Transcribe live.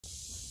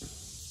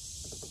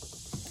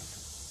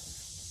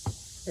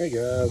Hey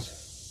guys,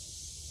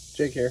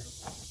 Jake here.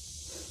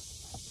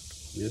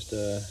 Just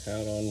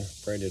out on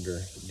predator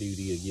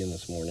duty again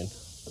this morning.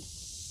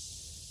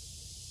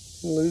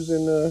 I'm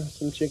losing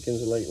some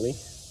chickens lately,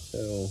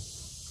 so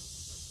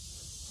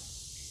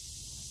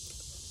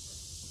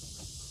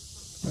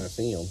I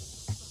see them.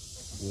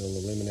 We'll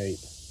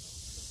eliminate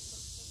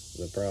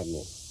the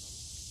problem.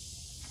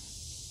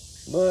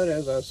 But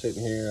as I was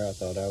sitting here, I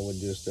thought I would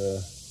just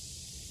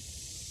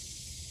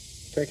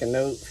take a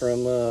note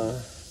from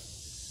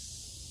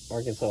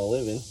Arkansas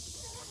Living,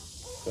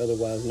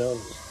 otherwise known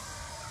as.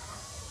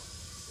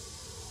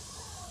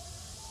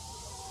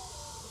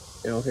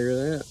 Y'all hear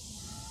that?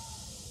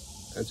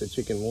 That's a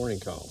chicken warning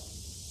call.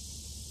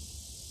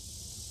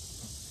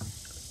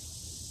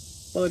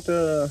 But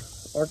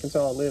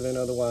Arkansas Living,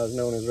 otherwise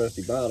known as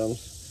Rusty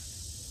Bottoms,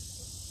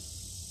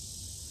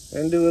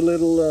 and do a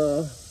little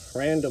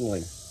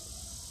randombling.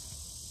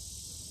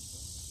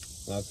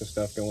 Lots of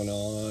stuff going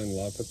on,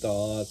 lots of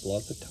thoughts,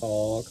 lots of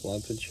talk,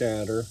 lots of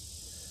chatter,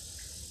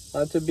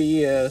 lots of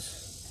BS.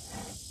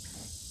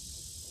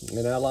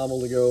 And I'm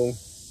liable to go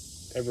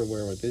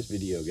everywhere with this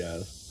video,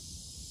 guys.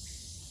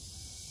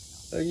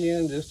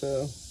 Again, just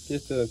a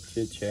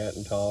chit chat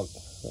and talk.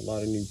 A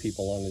lot of new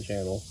people on the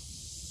channel,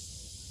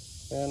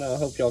 and I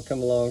hope y'all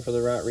come along for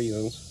the right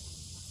reasons.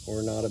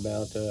 We're not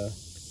about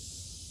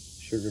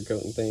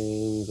sugarcoating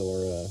things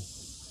or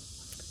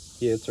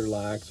hits or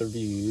likes or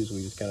views.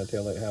 We just kind of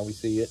tell it how we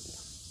see it,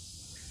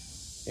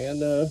 and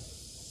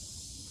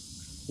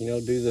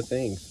do the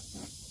things.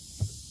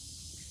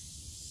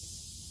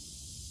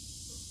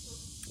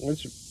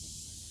 Which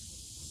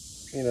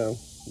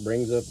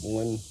brings up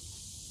one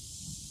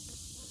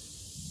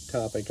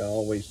topic I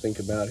always think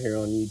about here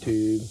on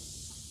YouTube,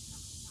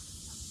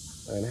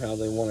 and how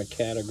they want to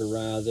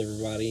categorize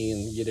everybody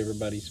and get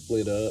everybody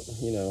split up.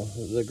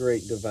 The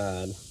great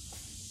divide.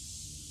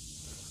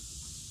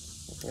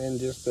 And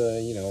just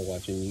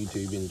watching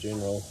YouTube in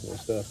general, the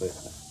stuff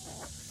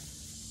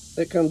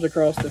that comes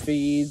across the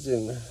feeds,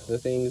 and the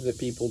things that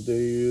people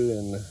do,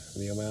 and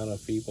the amount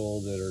of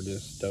people that are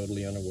just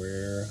totally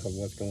unaware of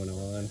what's going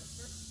on,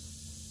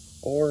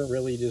 or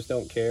really just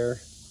don't care.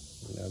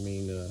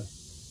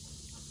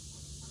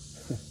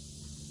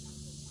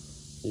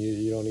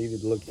 You don't need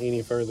to look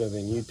any further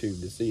than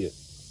YouTube to see it.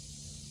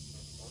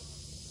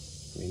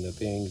 The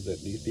things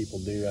that these people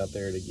do out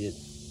there to get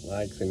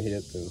likes and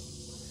hits and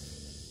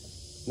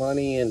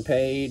money and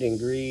paid and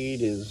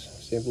greed is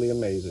simply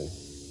amazing.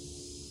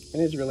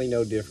 And it's really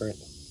no different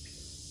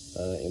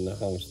in the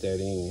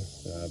homesteading,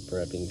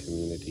 prepping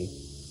community.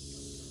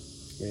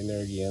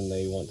 There again,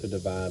 they want to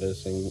divide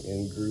us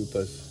and group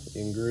us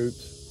in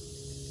groups.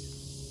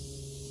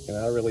 And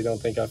I really don't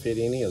think I fit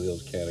any of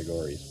those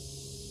categories.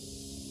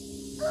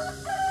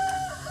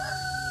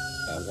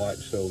 I watch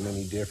so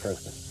many different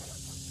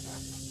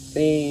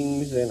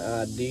things and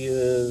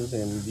ideas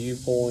and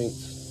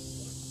viewpoints.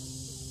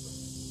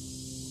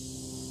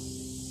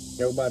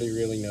 Nobody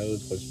really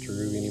knows what's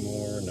true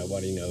anymore.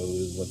 Nobody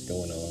knows what's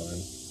going on.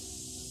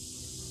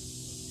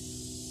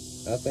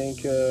 I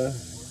think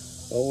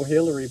old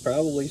Hillary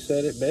probably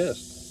said it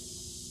best.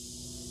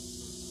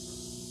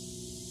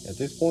 At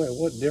this point,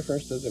 what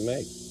difference does it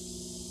make?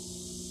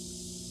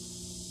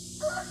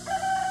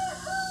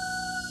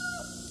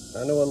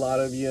 I know a lot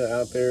of you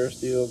out there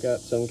still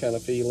got some kind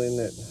of feeling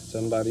that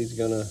somebody's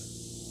gonna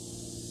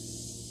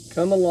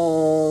come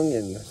along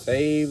and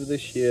save the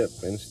ship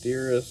and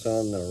steer us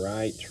on the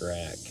right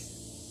track.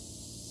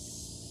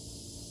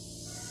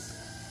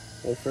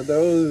 Well, for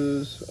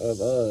those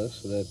of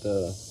us that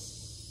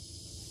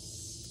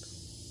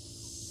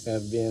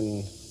have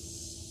been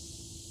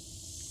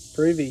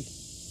privy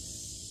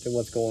to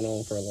what's going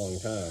on for a long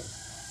time,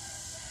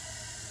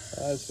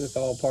 it's just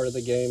all part of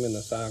the game and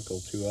the cycle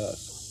to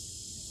us.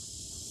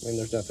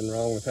 There's nothing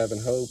wrong with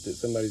having hope that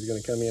somebody's going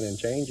to come in and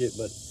change it,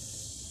 but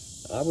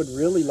I would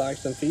really like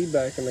some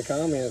feedback in the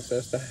comments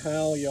as to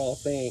how y'all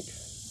think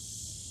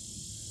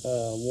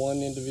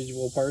one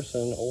individual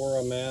person or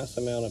a mass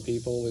amount of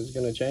people is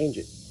going to change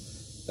it.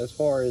 As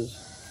far as,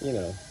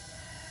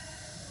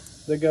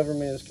 the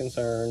government is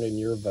concerned, and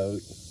your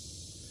vote,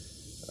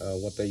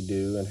 what they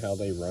do and how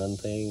they run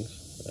things.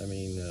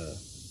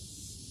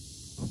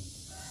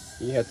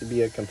 You have to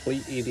be a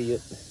complete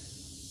idiot,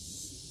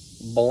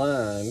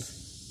 blind,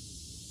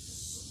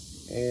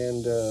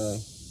 and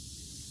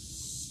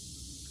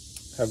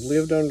have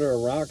lived under a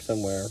rock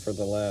somewhere for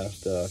the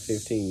last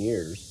 15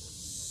 years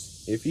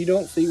if you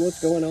don't see what's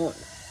going on.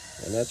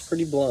 And that's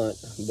pretty blunt,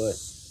 but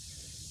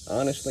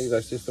honestly,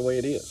 that's just the way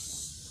it is.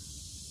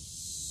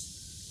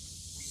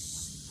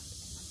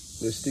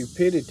 The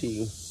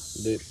stupidity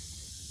that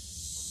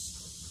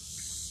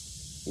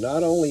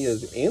not only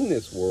is in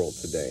this world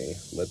today,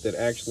 but that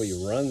actually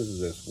runs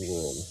this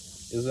world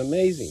is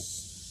amazing.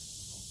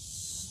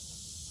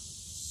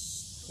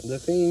 The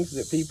things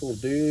that people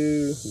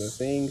do, the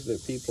things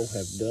that people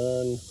have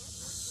done,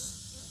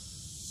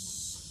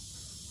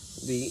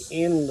 the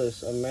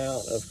endless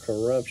amount of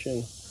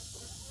corruption,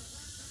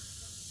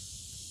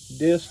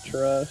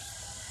 distrust,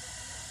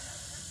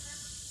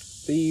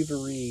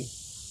 thievery,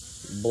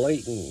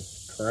 blatant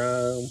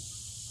crime.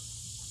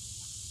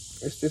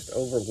 It's just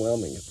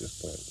overwhelming at this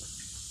point.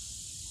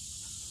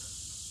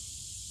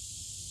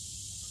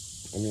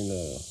 I mean,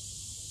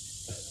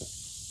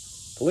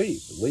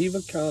 please leave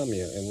a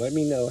comment and let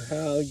me know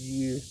how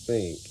you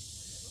think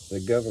the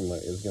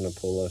government is going to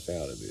pull us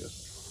out of this.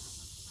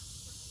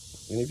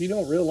 And if you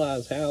don't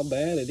realize how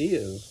bad it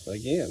is,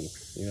 again,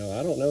 you know,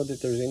 I don't know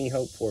that there's any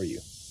hope for you.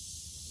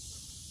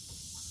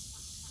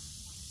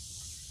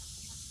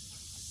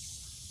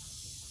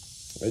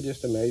 It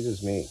just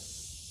amazes me.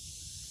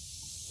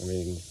 I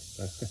mean,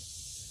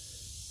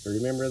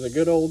 remember the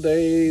good old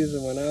days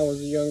when I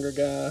was a younger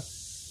guy?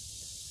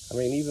 I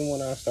mean, even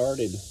when I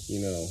started,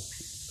 you know,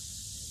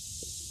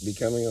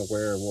 becoming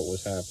aware of what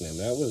was happening,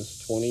 that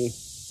was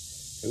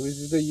it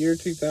was the year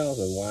 2000,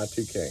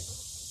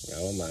 Y2K.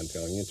 I don't mind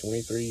telling you,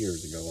 23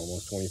 years ago,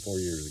 almost 24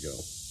 years ago.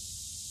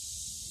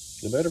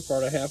 The better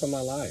part of half of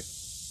my life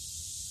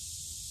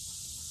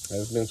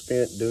has been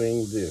spent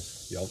doing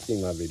this. Y'all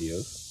seen my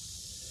videos.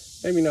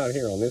 Maybe not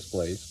here on this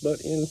place,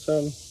 but in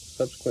some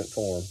subsequent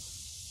form.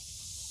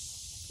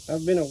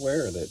 I've been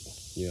aware that,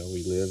 you know,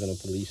 we live in a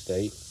police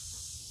state.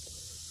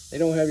 They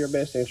don't have your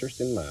best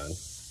interest in mind.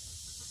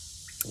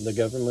 The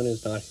government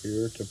is not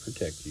here to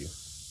protect you.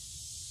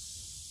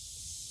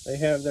 They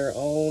have their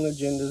own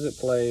agendas at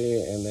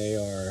play, and they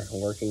are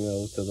working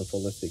those to the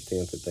fullest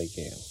extent that they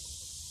can.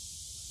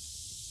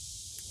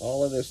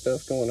 All of this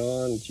stuff going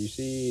on that you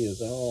see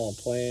is all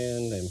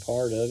planned and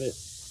part of it.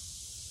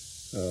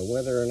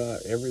 Whether or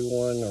not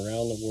everyone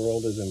around the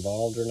world is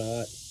involved or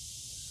not,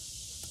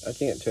 I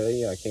can't tell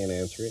you. I can't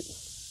answer it.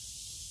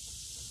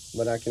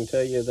 But I can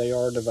tell you they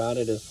are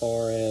divided as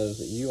far as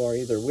you are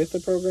either with the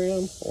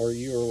program or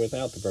you are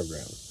without the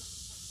program.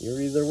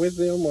 You're either with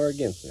them or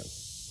against them.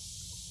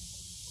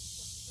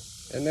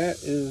 And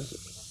that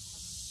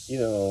is, you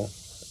know,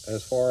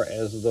 as far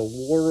as the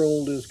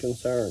world is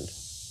concerned,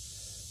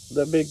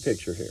 the big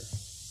picture here.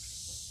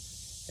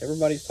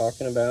 Everybody's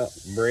talking about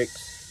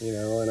BRICS, you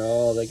know, and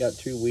oh, they got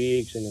 2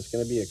 weeks and it's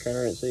going to be a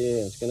currency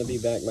and it's going to be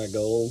backed by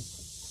gold.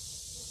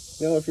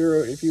 You know, if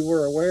you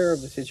were aware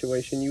of the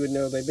situation, you would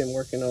know they've been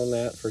working on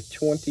that for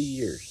 20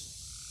 years.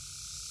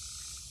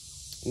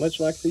 Much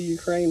like the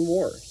Ukraine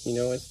war. You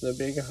know, it's the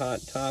big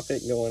hot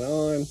topic going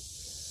on.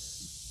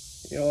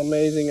 You know,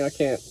 amazing. I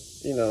can't,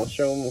 you know,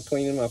 show them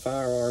cleaning my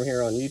firearm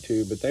here on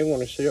YouTube, but they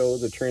want to show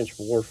the trench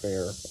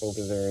warfare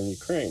over there in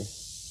Ukraine.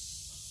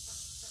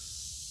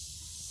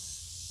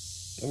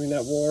 I mean,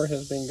 that war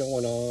has been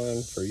going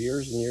on for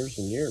years and years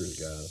and years,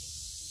 guys.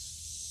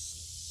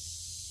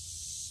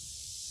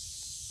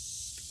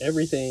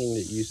 Everything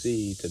that you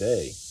see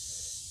today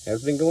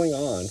has been going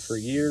on for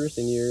years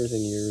and years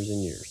and years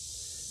and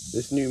years.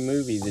 This new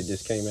movie that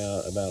just came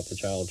out about the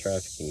child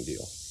trafficking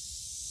deal.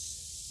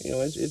 You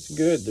know, it's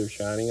good they're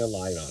shining a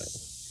light on it.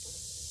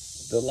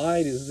 The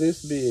light is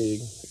this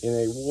big in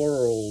a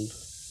world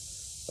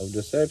of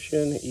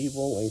deception,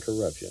 evil, and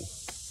corruption.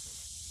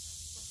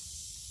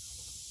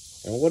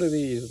 And what are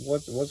these?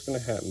 What's going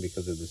to happen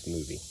because of this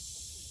movie?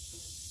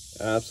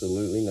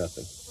 Absolutely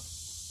nothing.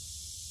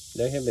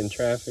 They have been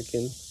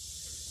trafficking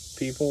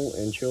people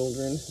and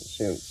children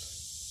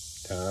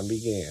since time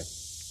began,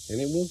 and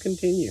it will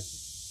continue.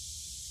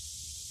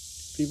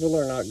 People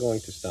are not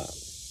going to stop.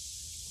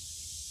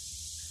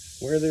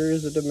 Where there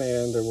is a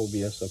demand, there will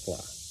be a supply.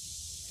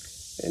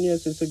 And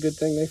yes, it's a good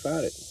thing they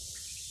fight it.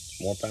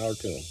 More power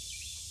to them.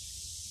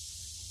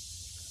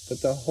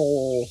 But the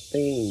whole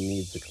thing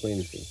needs a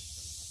cleansing.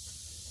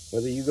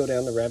 Whether you go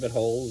down the rabbit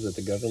holes that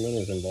the government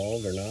is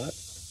involved or not,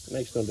 it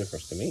makes no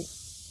difference to me.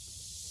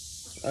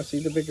 I see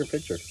the bigger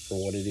picture for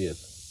what it is.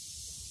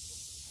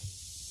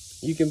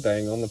 You can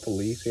bang on the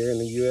police here in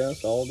the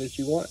U.S. all that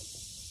you want.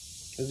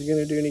 Is it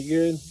going to do any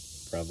good?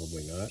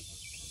 Probably not.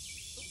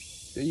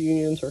 The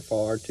unions are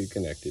far too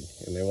connected,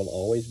 and they will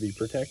always be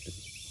protected.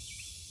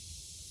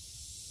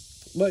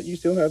 But you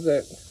still have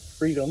that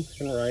freedom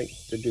and right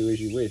to do as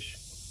you wish.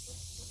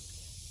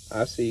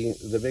 I see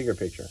the bigger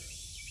picture.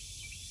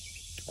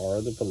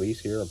 Are the police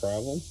here a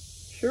problem?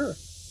 Sure.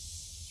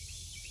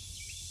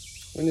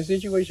 When the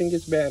situation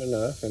gets bad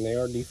enough and they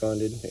are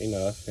defunded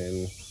enough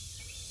and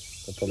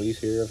the police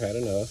here have had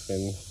enough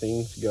and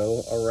things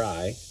go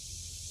awry,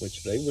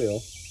 which they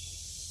will,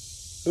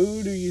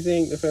 who do you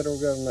think the federal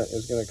government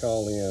is going to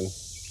call in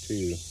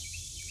to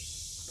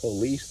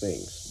police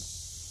things?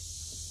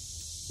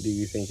 Do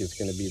you think it's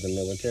going to be the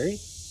military?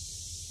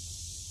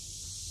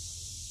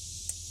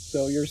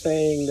 So you're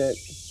saying that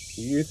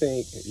you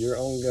think your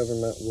own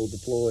government will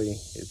deploy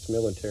its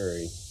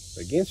military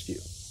against you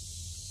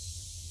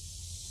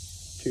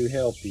to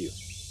help you,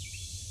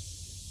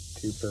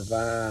 to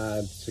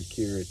provide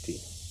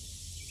security.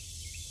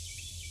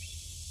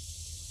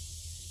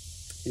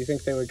 You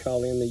think they would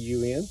call in the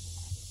UN?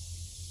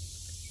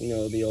 You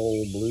know, the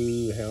old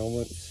blue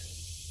helmets.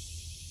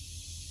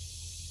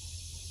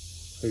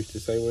 Who's to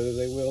say whether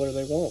they will or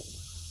they won't?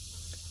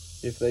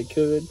 If they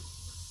could,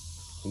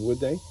 would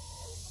they?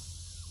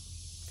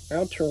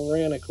 How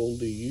tyrannical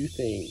do you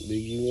think the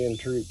UN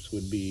troops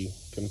would be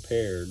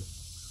compared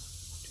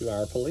to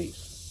our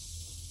police?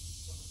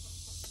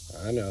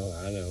 I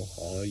know.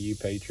 All you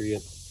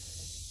patriot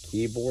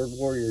keyboard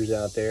warriors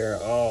out there,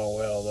 oh,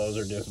 well, those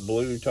are just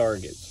blue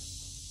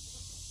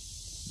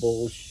targets.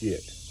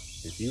 Bullshit.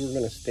 If you were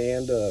going to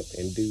stand up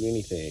and do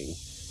anything,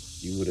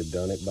 you would have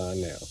done it by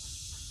now.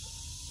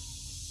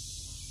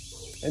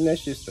 And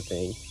that's just the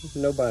thing.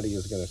 Nobody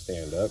is going to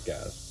stand up,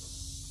 guys.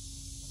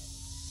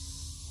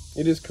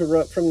 It is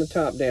corrupt from the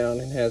top down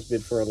and has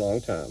been for a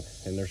long time.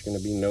 And there's going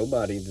to be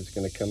nobody that's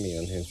going to come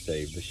in and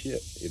save the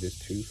shit. It is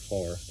too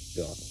far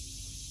gone.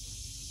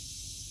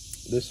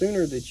 The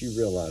sooner that you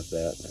realize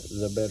that,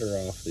 the better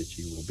off that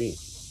you will be.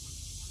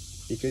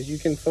 Because you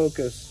can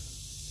focus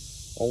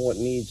on what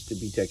needs to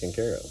be taken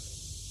care of.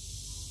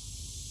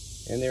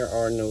 And there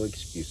are no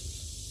excuses.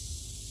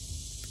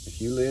 If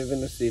you live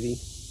in the city,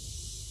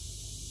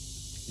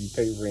 you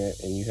pay rent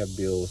and you have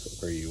bills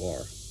where you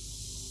are.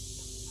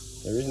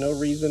 There is no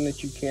reason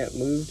that you can't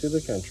move to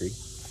the country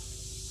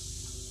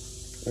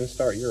and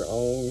start your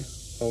own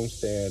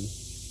homestead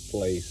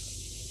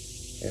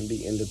place and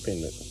be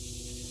independent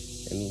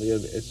and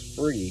live as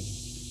free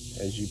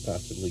as you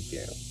possibly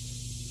can.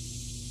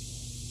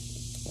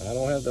 I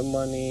don't have the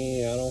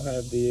money, I don't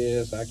have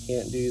this, I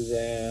can't do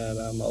that,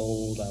 I'm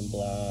old, I'm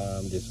blah,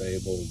 I'm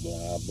disabled,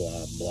 blah,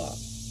 blah, blah.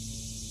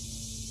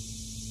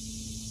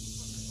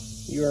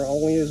 You are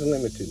only as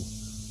limited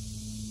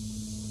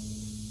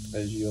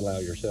as you allow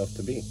yourself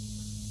to be.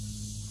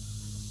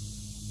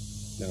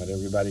 Not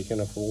everybody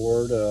can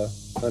afford a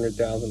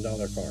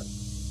 $100,000 farm.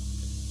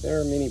 There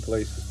are many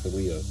places to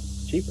live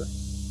cheaper.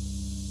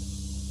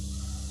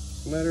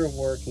 It's a matter of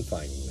work and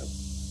finding them.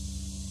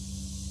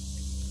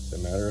 It's a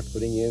matter of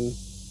putting in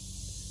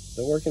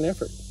the work and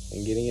effort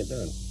and getting it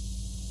done.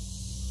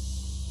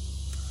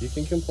 You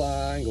can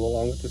comply and go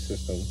along with the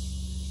system.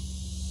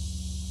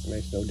 It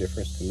makes no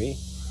difference to me.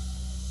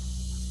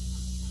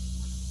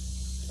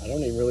 I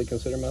don't even really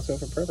consider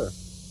myself a prepper,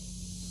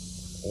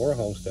 or a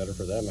homesteader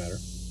for that matter.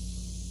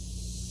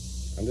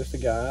 I'm just a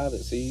guy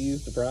that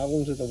sees the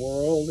problems in the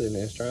world and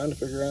is trying to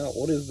figure out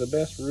what is the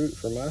best route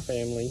for my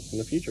family in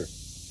the future.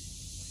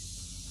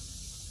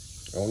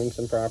 Owning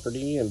some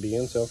property and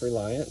being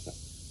self-reliant,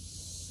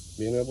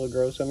 being able to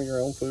grow some of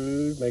your own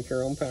food, make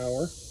your own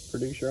power,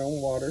 produce your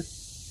own water.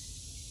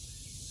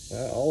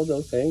 All of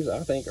those things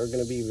I think are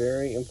going to be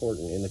very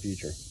important in the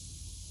future.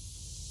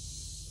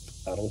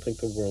 I don't think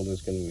the world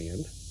is going to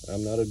end.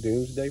 I'm not a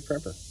doomsday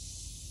prepper.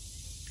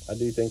 I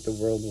do think the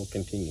world will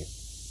continue.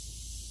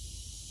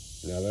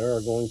 Now, there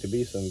are going to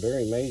be some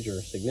very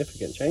major,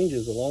 significant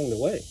changes along the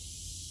way,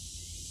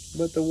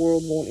 but the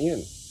world won't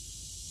end.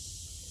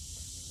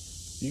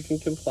 You can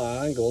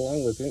comply and go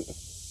along with it.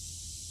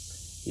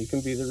 You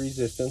can be the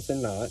resistance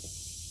and not.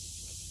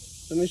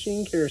 The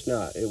machine cares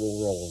not. It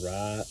will roll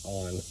right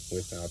on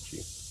without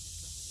you.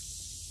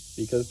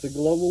 Because the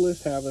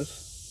globalists have us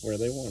where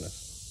they want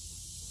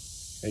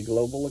us. A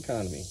global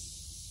economy.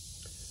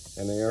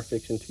 And they are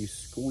fixing to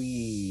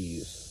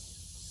squeeze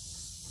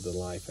the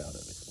life out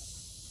of it.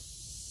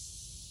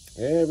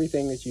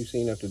 Everything that you've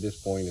seen up to this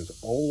point is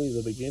only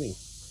the beginning.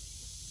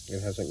 It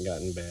hasn't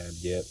gotten bad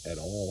yet at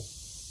all.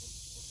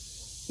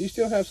 You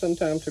still have some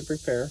time to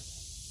prepare.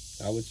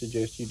 I would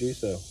suggest you do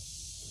so.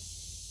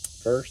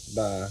 First,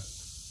 by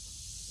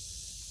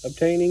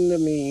obtaining the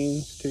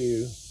means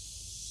to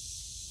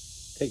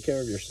take care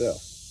of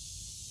yourself.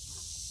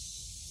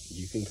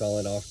 You can call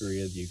it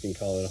off-grid, you can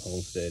call it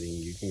homesteading,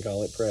 you can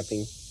call it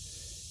prepping,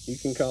 you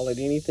can call it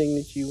anything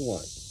that you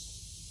want.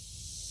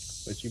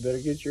 But you better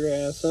get your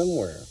ass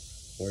somewhere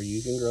where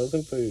you can grow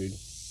some food,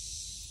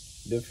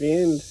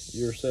 defend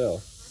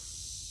yourself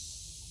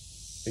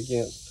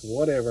against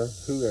whatever,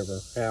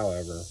 whoever,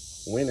 however,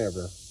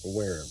 whenever, or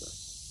wherever.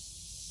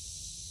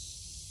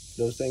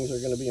 Those things are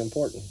going to be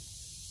important.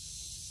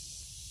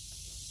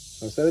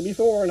 I've said it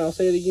before and I'll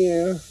say it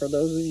again. For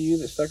those of you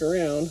that stuck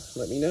around,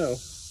 let me know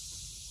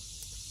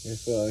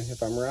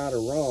if I'm right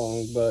or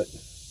wrong, but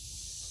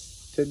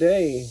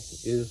today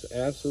is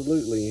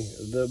absolutely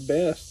the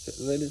best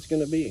that it's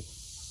going to be.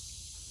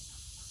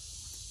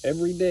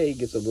 Every day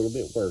gets a little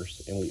bit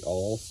worse, and we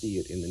all see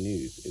it in the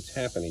news. It's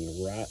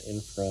happening right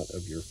in front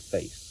of your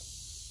face.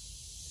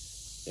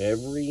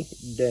 Every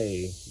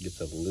day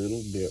gets a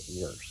little bit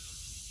worse.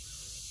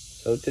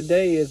 So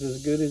today is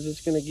as good as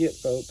it's going to get,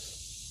 folks.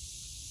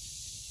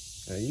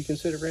 Now, you can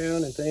sit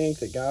around and think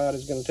that God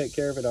is going to take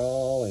care of it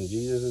all, and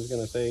Jesus is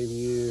going to save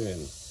you,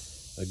 and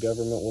the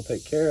government will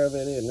take care of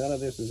it, and none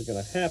of this is going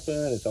to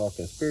happen. It's all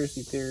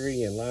conspiracy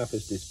theory, and life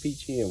is just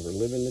peachy, and we're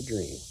living the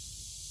dream.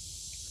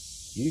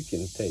 You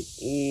can take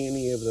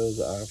any of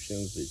those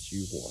options that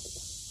you want.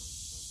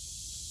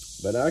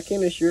 But I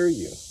can assure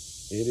you,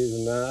 it is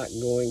not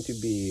going to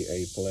be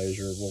a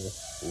pleasurable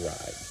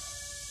ride.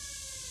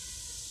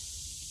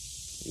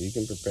 You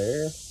can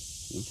prepare.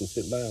 You can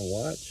sit by and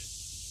watch.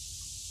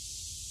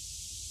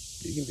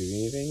 You can do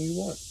anything you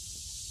want.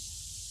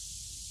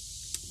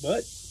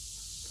 But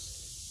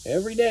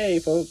every day,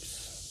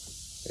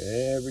 folks,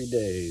 every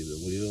day the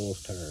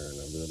wheels turn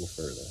a little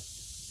further.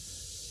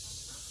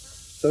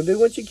 So do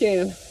what you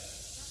can.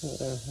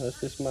 That's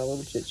just my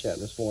little chit chat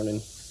this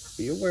morning.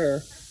 Be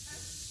aware.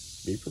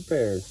 Be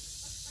prepared.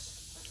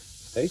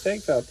 Stay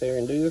safe out there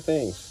and do your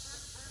things.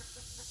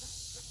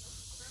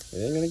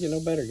 It ain't gonna get no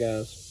better,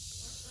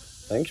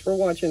 guys. Thanks for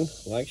watching.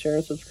 Like, share,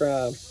 and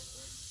subscribe.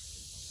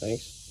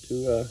 Thanks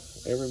to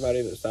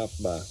everybody that stops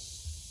by.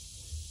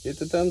 Hit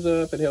the thumbs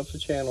up. It helps the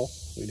channel.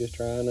 We just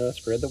trying to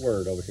spread the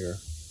word over here.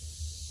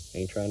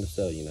 Ain't trying to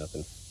sell you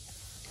nothing.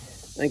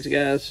 Thanks,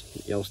 guys.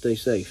 Y'all stay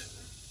safe.